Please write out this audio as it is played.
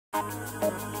Proof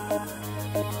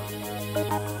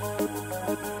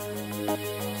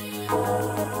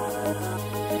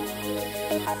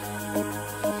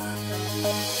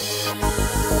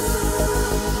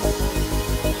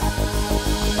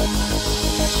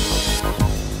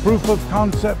of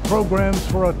concept programs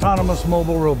for autonomous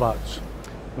mobile robots.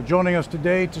 Well, joining us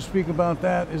today to speak about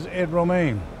that is Ed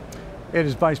Romaine. Ed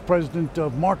is Vice President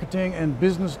of Marketing and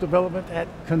Business Development at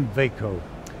Conveyco.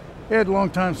 Ed, long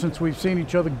time since we've seen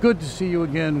each other. Good to see you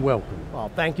again. Welcome. Well,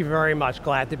 thank you very much.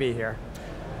 Glad to be here.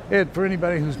 Ed, for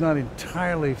anybody who's not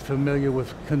entirely familiar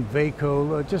with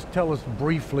Conveyco, just tell us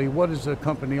briefly, what is the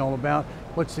company all about?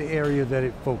 What's the area that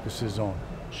it focuses on?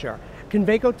 Sure.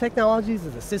 Conveyco Technologies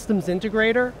is a systems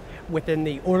integrator within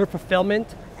the order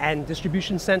fulfillment and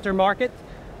distribution center market.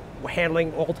 We're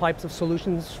handling all types of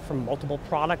solutions from multiple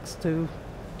products to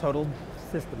total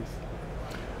systems.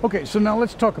 Okay, so now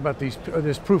let's talk about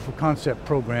this proof of concept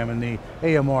program in the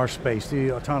AMR space,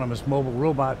 the Autonomous Mobile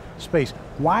Robot space.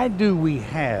 Why do we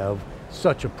have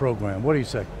such a program? What do you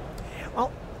say?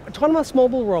 Well, autonomous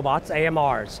mobile robots,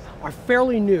 AMRs, are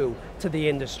fairly new to the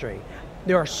industry.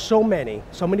 There are so many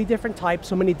different types,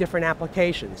 so many different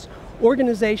applications.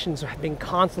 Organizations have been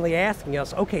constantly asking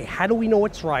us, okay, how do we know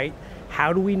what's right?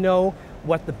 How do we know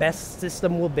what the best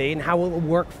system will be and how it will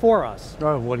work for us?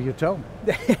 What do you tell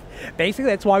them? Basically,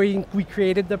 that's why we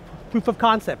created the proof of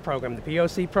concept program, the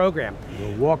POC program.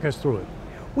 Well, walk us through it.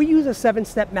 We use a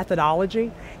 7-step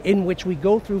methodology in which we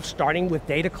go through starting with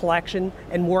data collection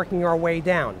and working our way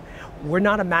down. We're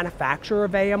not a manufacturer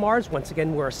of AMRs. Once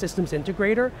again, we're a systems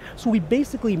integrator. So we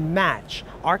basically match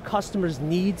our customers'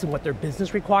 needs and what their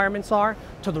business requirements are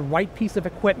to the right piece of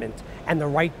equipment and the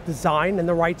right design and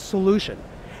the right solution.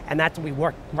 And that's we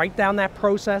work right down that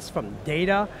process from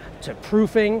data to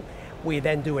proofing. We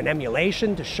then do an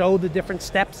emulation to show the different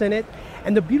steps in it.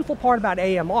 And the beautiful part about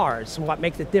AMRs and what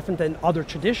makes it different than other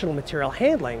traditional material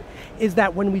handling is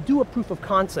that when we do a proof of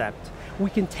concept, we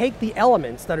can take the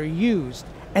elements that are used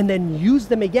and then use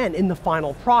them again in the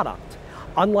final product.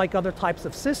 Unlike other types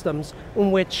of systems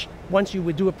in which once you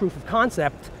would do a proof of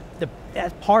concept,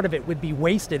 part of it would be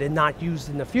wasted and not used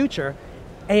in the future,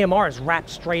 AMR is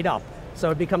wrapped straight up. So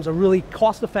it becomes a really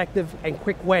cost-effective and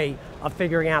quick way of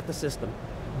figuring out the system.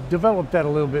 Develop that a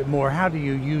little bit more. How do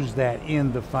you use that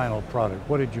in the final product?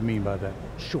 What did you mean by that?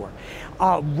 Sure.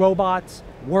 Robots,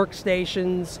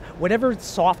 workstations, whatever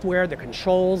software, the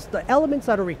controls, the elements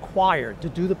that are required to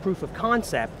do the proof of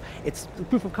concept, the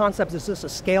proof of concept is just a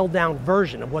scaled down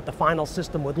version of what the final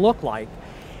system would look like,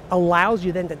 allows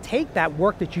you then to take that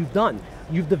work that you've done.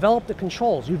 You've developed the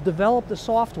controls, you've developed the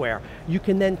software, you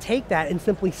can then take that and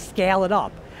simply scale it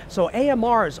up. So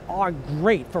AMRs are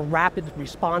great for rapid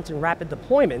response and rapid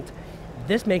deployment.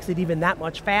 This makes it even that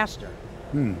much faster.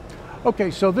 Okay,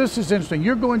 so this is interesting.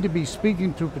 You're going to be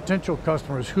speaking to potential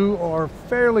customers who are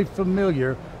fairly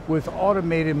familiar with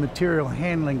automated material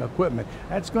handling equipment.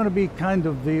 That's going to be kind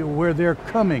of where they're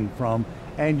coming from,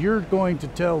 and you're going to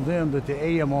tell them that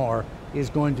the AMR is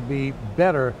going to be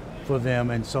better for them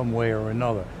in some way or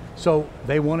another. So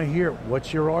they want to hear,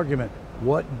 what's your argument?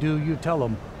 What do you tell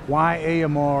them? Why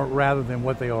AMR rather than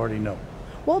what they already know?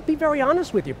 Well, to be very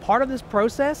honest with you, part of this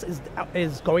process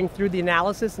is going through the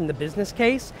analysis and the business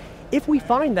case. If we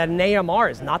find that an AMR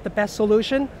is not the best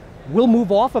solution, we'll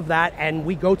move off of that and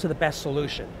we go to the best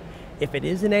solution. If it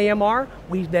is an AMR,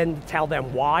 we then tell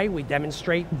them why, we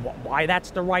demonstrate why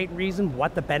that's the right reason,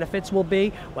 what the benefits will be,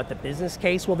 what the business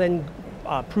case will then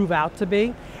prove out to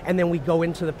be, and then we go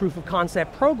into the proof of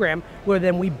concept program where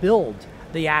then we build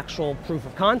the actual proof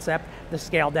of concept, the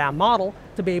scaled down model,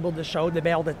 to be able to show, to be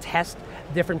able to test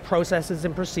different processes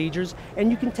and procedures,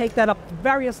 and you can take that up to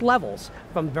various levels,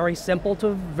 from very simple to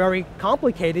very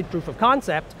complicated proof of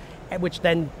concept, which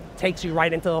then takes you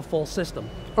right into the full system.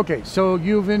 Okay, so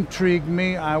you've intrigued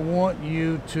me. I want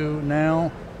you to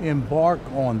now embark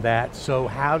on that. So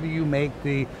how do you make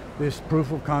this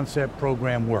proof of concept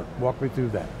program work? Walk me through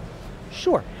that.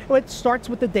 Sure. Well, it starts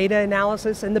with the data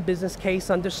analysis and the business case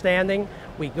understanding.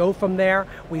 We go from there,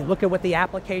 we look at what the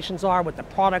applications are, what the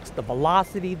products, the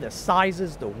velocity, the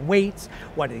sizes, the weights,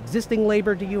 what existing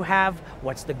labor do you have,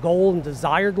 what's the goal and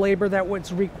desired labor that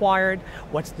was required,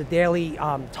 what's the daily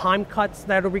time cuts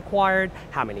that are required,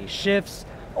 how many shifts.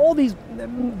 All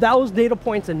those data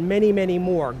points and many, many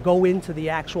more go into the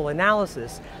actual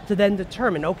analysis to then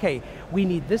determine, okay, we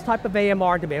need this type of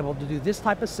AMR to be able to do this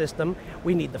type of system.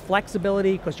 We need the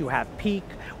flexibility because you have peak.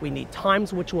 We need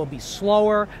times which will be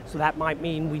slower, so that might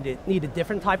mean we need a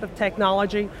different type of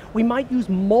technology. We might use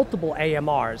multiple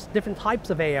AMRs, different types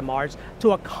of AMRs,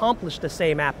 to accomplish the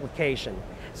same application.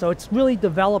 So it's really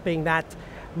developing that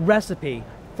recipe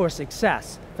for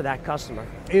success for that customer.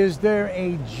 Is there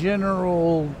a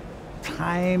general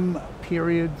time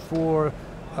period for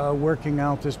working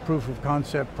out this proof of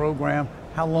concept program?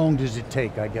 How long does it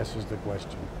take, I guess is the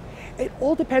question. It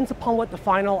all depends upon what the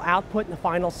final output and the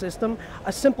final system.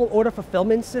 A simple order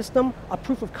fulfillment system, a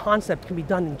proof of concept can be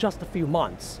done in just a few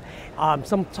months.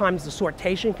 Sometimes the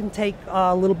sortation can take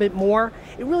a little bit more.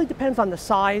 It really depends on the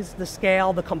size, the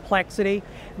scale, the complexity.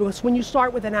 Because when you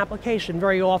start with an application,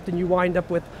 very often you wind up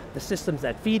with the systems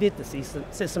that feed it, the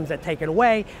systems that take it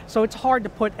away, so it's hard to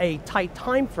put a tight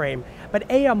time frame. But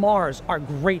AMRs are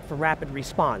great for rapid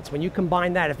response. When you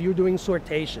combine that, if you're doing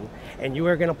sortation and you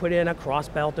are going to put in a cross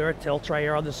belt or a tilt tray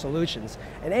or other solutions,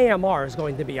 an AMR is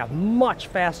going to be a much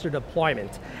faster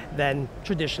deployment than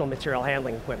traditional material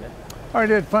handling equipment. All right,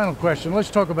 Ed, final question. Let's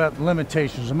talk about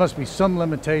limitations. There must be some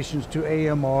limitations to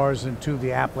AMRs and to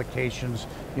the applications,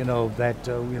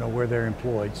 where they're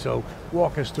employed. So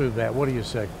walk us through that. What do you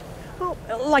say? Well,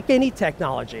 like any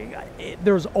technology,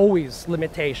 there's always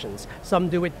limitations. Some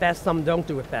do it best, some don't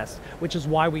do it best, which is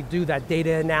why we do that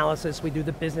data analysis, we do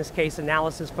the business case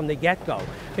analysis from the get-go.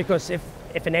 Because if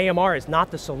an AMR is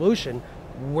not the solution,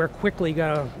 we're quickly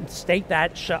going to state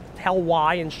that, tell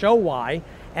why and show why,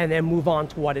 and then move on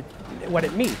to what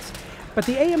it meets. But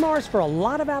the AMRs for a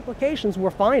lot of applications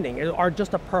we're finding are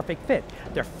just a perfect fit.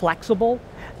 They're flexible,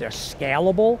 they're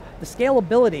scalable. The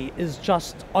scalability is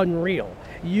just unreal.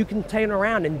 You can turn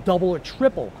around and double or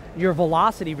triple your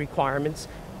velocity requirements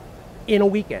in a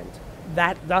weekend.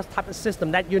 That type of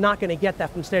system, that you're not going to get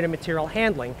that from standard material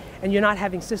handling, and you're not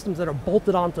having systems that are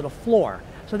bolted onto the floor.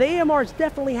 So the AMRs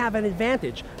definitely have an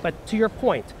advantage, but to your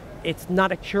point, it's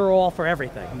not a cure-all for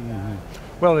everything. Mm-hmm.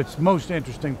 Well, it's the most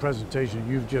interesting presentation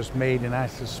you've just made, and I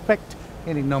suspect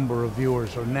any number of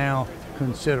viewers are now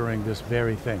considering this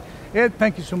very thing. Ed,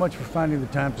 thank you so much for finding the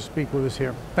time to speak with us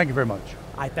here. Thank you very much.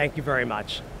 I thank you very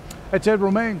much. That's Ed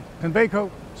Romaine,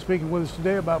 Conveyco, speaking with us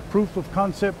today about proof of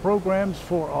concept programs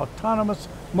for autonomous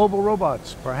mobile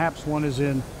robots. Perhaps one is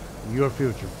in your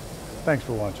future. Thanks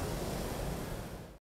for watching.